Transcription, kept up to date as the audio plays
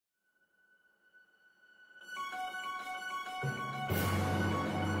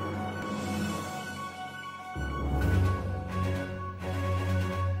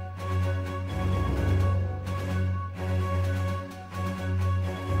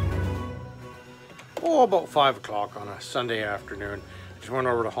oh, about 5 o'clock on a Sunday afternoon. Just went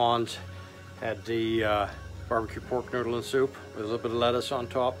over to Hans, had the barbecue pork noodle and soup with a little bit of lettuce on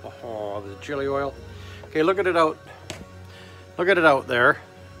top. Oh, the chili oil. Okay, look at it out. Look at it out there.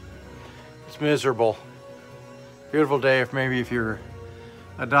 It's miserable. Beautiful day if maybe if you're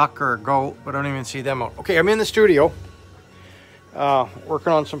a duck or a goat, but I don't even see them out. Okay, I'm in the studio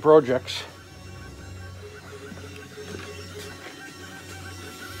working on some projects.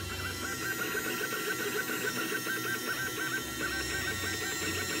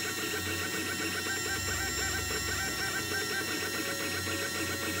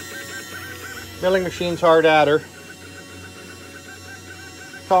 Milling machine's hard adder.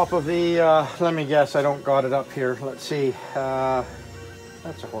 Top of the, let me guess, I don't got it up here. Let's see.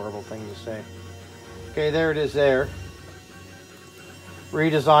 That's a horrible thing to say. Okay, there it is there.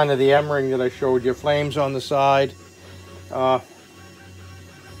 Redesign of the M-ring that I showed you. Flames on the side. Gonna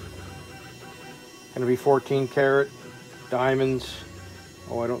be 14 karat. Diamonds.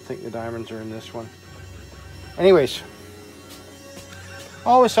 Oh, I don't think the diamonds are in this one. Anyways.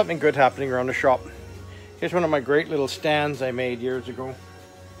 Always something good happening around the shop. Here's one of my great little stands I made years ago.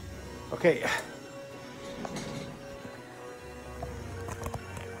 Okay.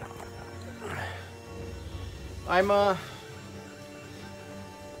 I'm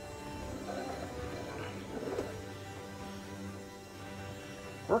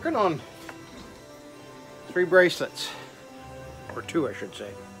working on 3 bracelets, or 2 I should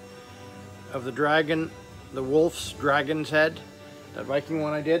say, of the dragon, the wolf's dragon's head. That Viking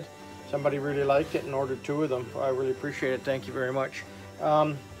one I did, somebody really liked it and ordered 2 of them. I really appreciate it. Thank you very much.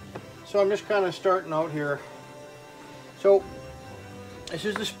 So I'm just kind of starting out here. So this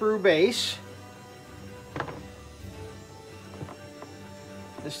is the sprue base.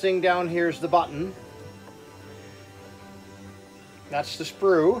 This thing down here is the button. That's the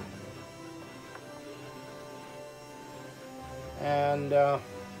sprue. And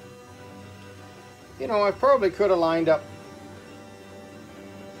you know, I probably could have lined up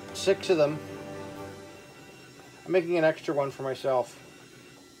 6 of them. I'm making an extra one for myself.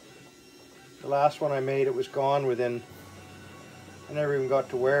 The last one I made, it was gone within, I never even got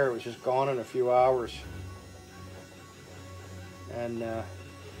to wear it. It was just gone in a few hours. And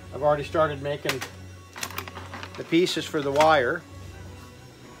I've already started making the pieces for the wire.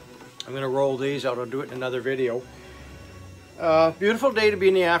 I'm going to roll these out. I'll do it in another video. Beautiful day to be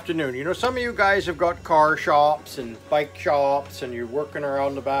in the afternoon. You know, some of you guys have got car shops and bike shops and you're working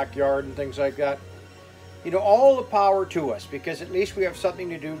around the backyard and things like that. You know, all the power to us, because at least we have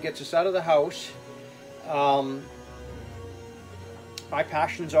something to do, gets us out of the house. My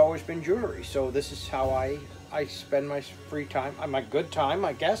passion's always been jewelry, so this is how I spend my free time, my good time,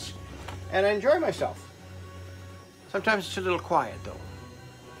 I guess, and I enjoy myself. Sometimes it's a little quiet though.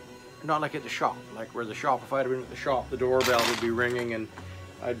 Not like at the shop, like where the shop, if I'd have been at the shop, the doorbell would be ringing and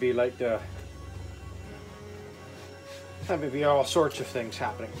I'd be like there would be all sorts of things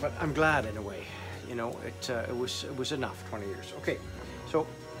happening, but I'm glad in a way. You know, it was enough, 20 years. Okay, so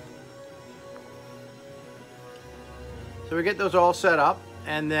we get those all set up,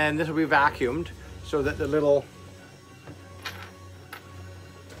 and then this will be vacuumed so that the little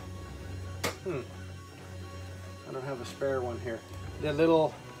I don't have a spare one here. The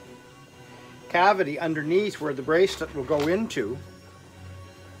little cavity underneath where the bracelet will go into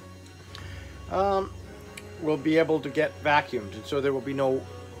will be able to get vacuumed, and so there will be no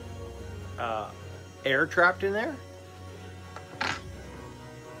air trapped in there.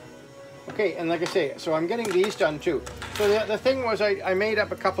 Okay, and like I say, so I'm getting these done too. So the thing was, I made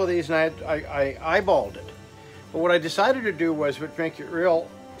up a couple of these and I eyeballed it. But what I decided to do was, which make it real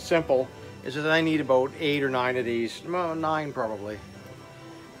simple, is that I need about 8 or 9 of these. Well, 9 probably.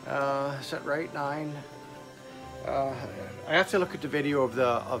 Is that right? 9? I have to look at the video of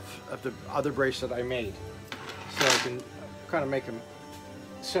the other bracelet I made, so I can kind of make them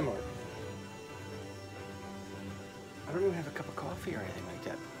similar. I don't even have a cup of coffee or anything like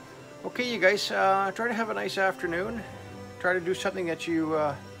that. Okay, you guys, try to have a nice afternoon. Try to do something that you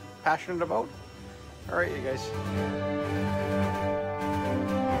passionate about. All right, you guys.